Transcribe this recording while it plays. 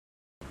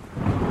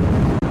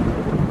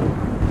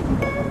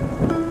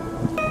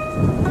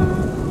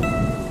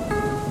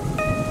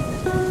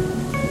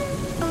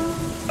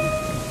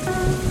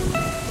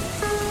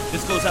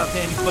to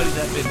anybody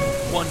that's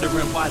been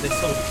wondering why they're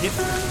so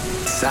different.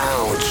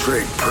 Sound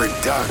Trick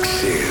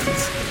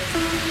Productionz.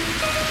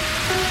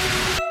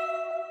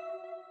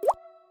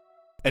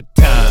 At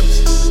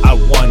times, I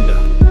wonder,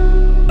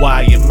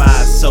 why am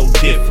I so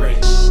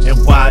different?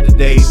 And why do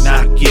they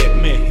not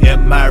get me?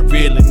 Am I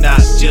really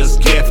not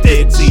just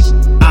gifted? See,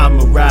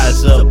 I'ma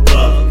rise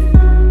above.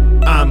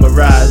 I'ma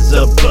rise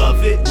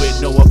above it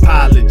with no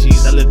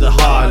apologies. I live the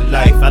hard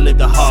life. I live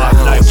the hard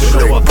life with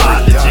no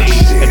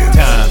apologies. At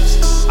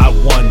times, I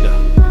wonder,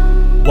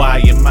 why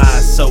am I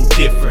so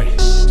different?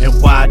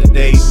 And why do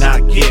they not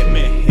get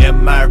me?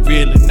 Am I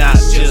really not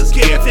just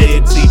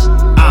gifted? See,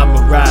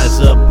 I'ma rise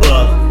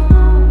above.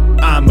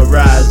 I'ma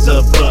rise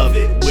above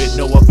it with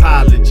no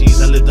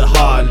apologies. I live the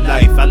hard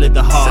life. I live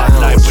the hard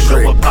life with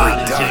no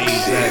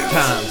apologies. At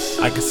times,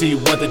 I can see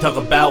what they talk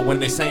about when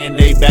they saying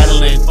they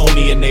battling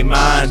only in their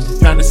mind.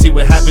 Trying to see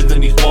what happens in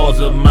these walls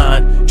of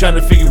mine. Trying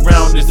to figure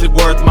out, is it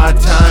worth my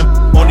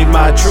time? Only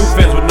my true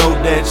fans would know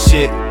that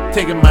shit.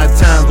 Taking my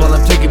time while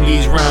I'm taking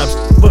these rhymes,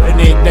 putting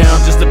it down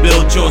just to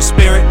build your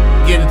spirit,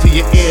 get into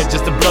your ear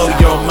just to blow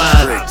your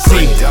mind.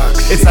 See,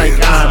 it's like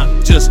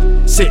I'm just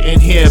sitting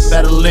here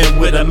battling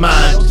with a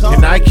mind,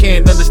 and I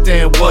can't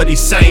understand what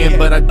he's saying,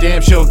 but I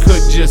damn sure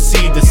could just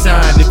see the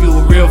sign. If you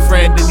a real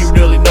friend, then you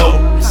really know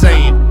what I'm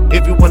saying.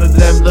 If you one of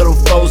them little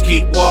foes,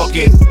 keep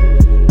walking,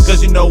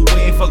 cause you know we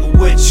ain't fucking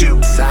with you.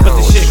 But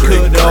the shit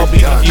could all be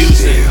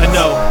confusing. I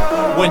know,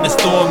 when the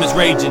storm is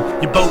raging,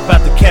 your boat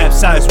about to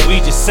capsize, we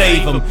just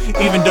save them.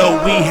 Even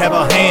though we have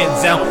our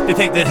hands out, they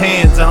take their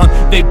hands on,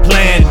 they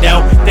planned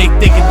out. They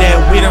thinking that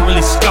we don't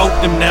really scope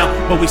them now,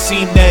 but we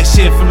seen that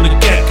shit from the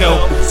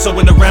get-go. So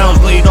when the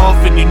rounds laid off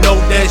and you know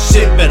that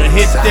shit better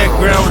hit that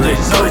ground, they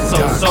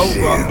know so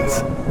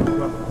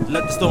rough.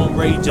 Let the storm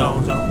rage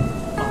on.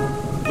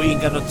 We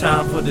ain't got no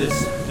time for this.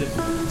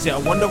 See, I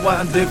wonder why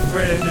I'm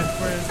different,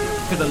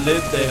 cause I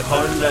lived that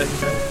hard life.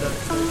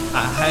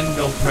 I had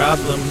no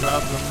problem.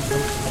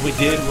 All we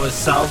did was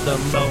solve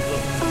them.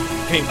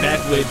 Came back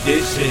with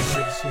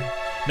dishes.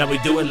 Now we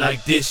do it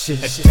like this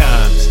shit. At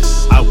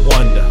times, I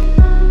wonder,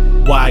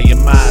 why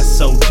am I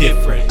so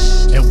different?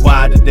 And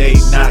why do they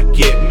not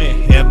get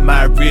me? Am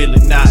I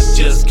really not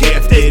just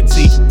gifted?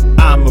 See,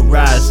 I'ma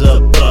rise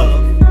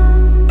above.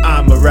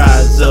 I'ma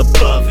rise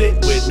above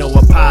it with no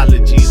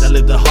apologies. I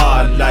live the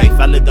hard life.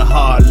 I live the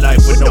hard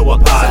life with no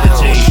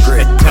apologies.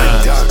 At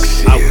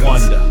times, I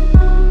wonder,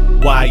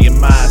 why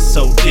am I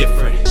so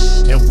different?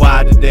 And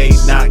why do they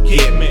not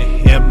get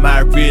me? Am I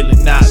really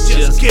not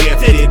just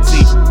gifted?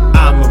 See,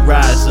 I'ma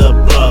rise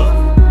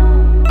above.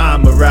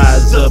 I'ma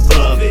rise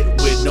above it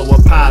with no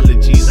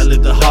apologies. I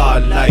live the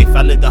hard life.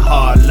 I live the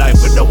hard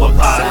life with no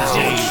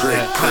apologies. Sound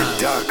Trick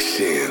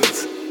Productionz.